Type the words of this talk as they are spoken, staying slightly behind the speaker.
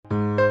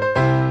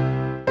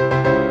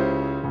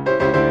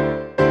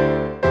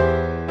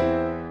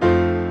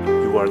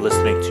are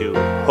listening to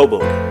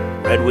Hoboken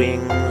Red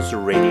Wings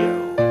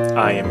Radio.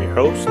 I am your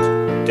host,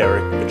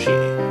 Derek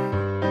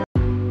Pacini.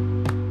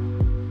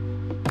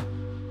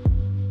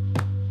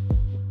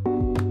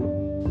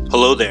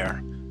 Hello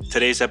there.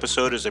 Today's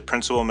episode is a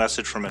principal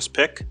message from Ms.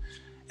 Pick,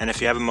 and if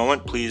you have a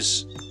moment,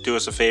 please do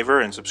us a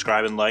favor and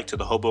subscribe and like to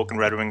the Hoboken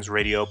Red Wings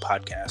Radio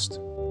podcast.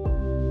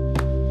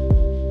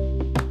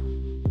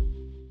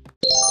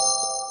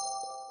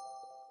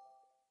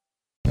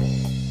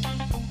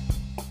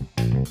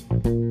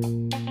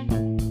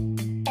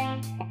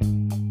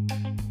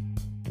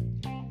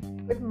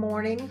 Good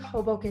morning,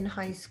 Hoboken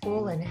High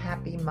School, and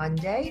happy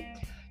Monday.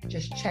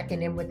 Just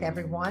checking in with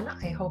everyone.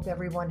 I hope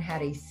everyone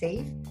had a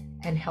safe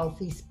and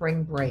healthy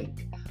spring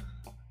break.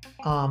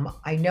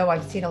 I know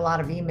I've seen a lot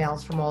of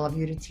emails from all of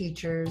you to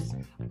teachers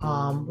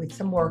with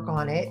some work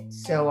on it.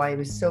 So I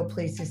was so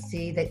pleased to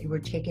see that you were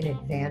taking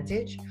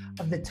advantage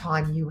of the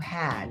time you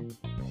had.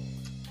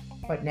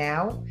 But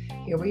now,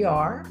 here we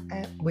are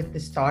with the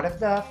start of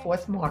the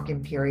fourth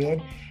marking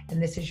period,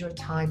 and this is your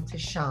time to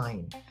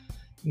shine.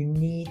 You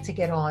need to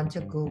get on to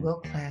Google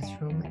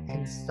Classroom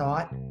and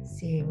start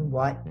seeing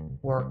what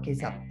work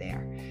is up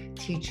there.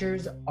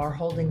 Teachers are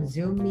holding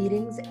Zoom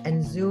meetings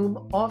and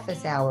Zoom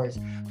office hours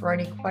for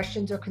any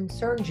questions or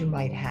concerns you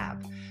might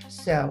have.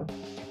 So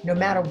no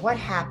matter what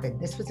happened,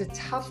 this was a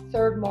tough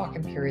third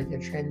marking period, the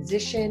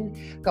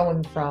transition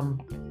going from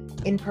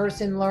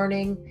in-person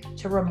learning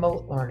to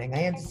remote learning.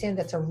 I understand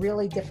that's a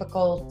really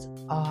difficult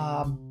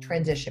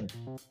transition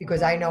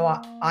because I know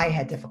I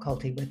had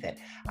difficulty with it.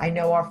 I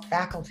know our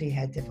faculty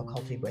had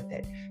difficulty with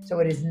it. So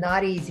it is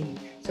not easy.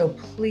 So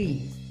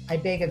please, I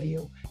beg of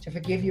you to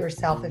forgive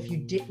yourself if you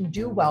didn't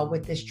do well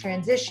with this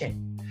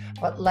transition,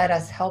 but let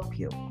us help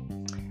you.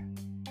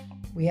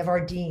 We have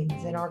our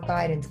deans and our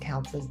guidance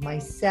counselors,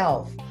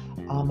 myself,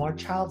 our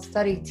child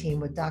study team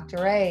with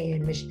Dr. A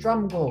and Ms.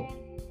 Drumgold.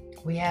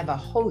 We have a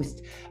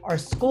host, our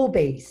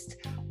school-based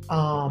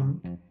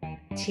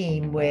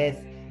team with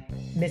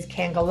Ms.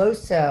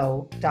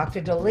 Cangaloso,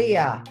 Dr.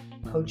 Dalia,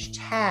 Coach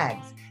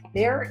Tags.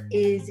 There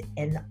is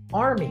an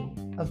army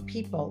of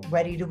people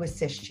ready to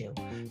assist you.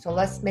 So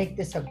let's make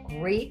this a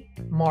great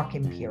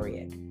marking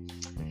period.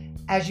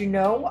 As you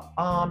know,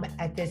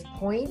 at this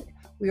point,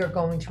 we are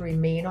going to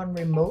remain on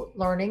remote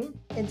learning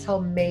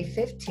until May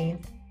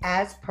 15th,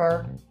 as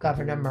per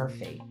Governor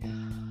Murphy.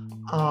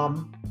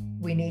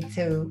 We need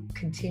to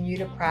continue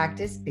to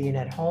practice being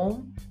at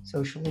home,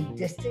 socially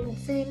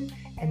distancing,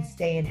 and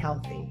staying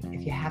healthy.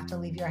 If you have to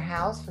leave your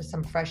house for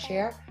some fresh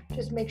air,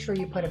 just make sure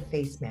you put a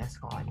face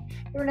mask on.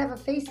 If you don't have a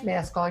face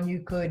mask on, you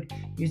could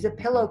use a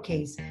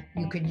pillowcase.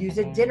 You could use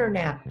a dinner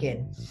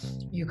napkin.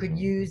 You could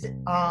use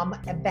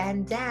a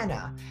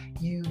bandana.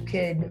 You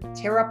could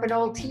tear up an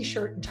old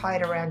t-shirt and tie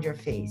it around your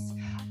face.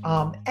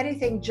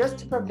 Anything just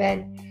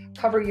to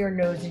cover your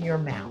nose and your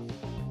mouth.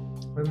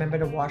 Remember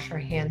to wash your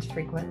hands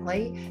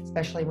frequently,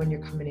 especially when you're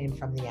coming in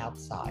from the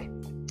outside.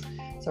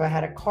 So I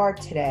had a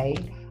card today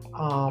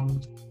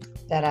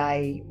that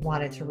I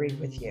wanted to read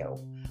with you.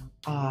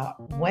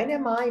 When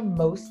am I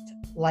most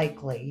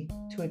likely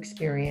to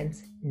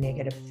experience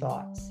negative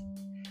thoughts?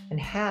 And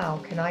how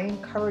can I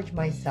encourage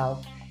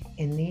myself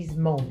in these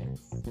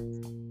moments?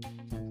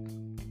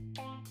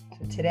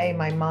 So today,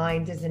 my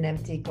mind is an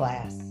empty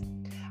glass.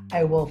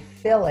 I will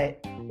fill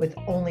it with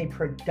only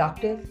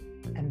productive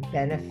and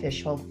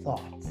beneficial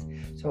thoughts.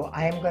 So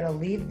I am going to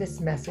leave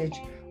this message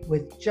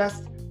with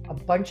just a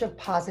bunch of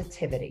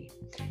positivity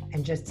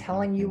and just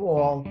telling you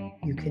all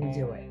you can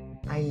do it.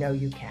 I know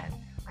you can.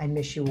 I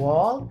miss you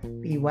all.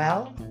 Be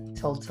well.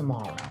 Till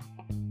tomorrow.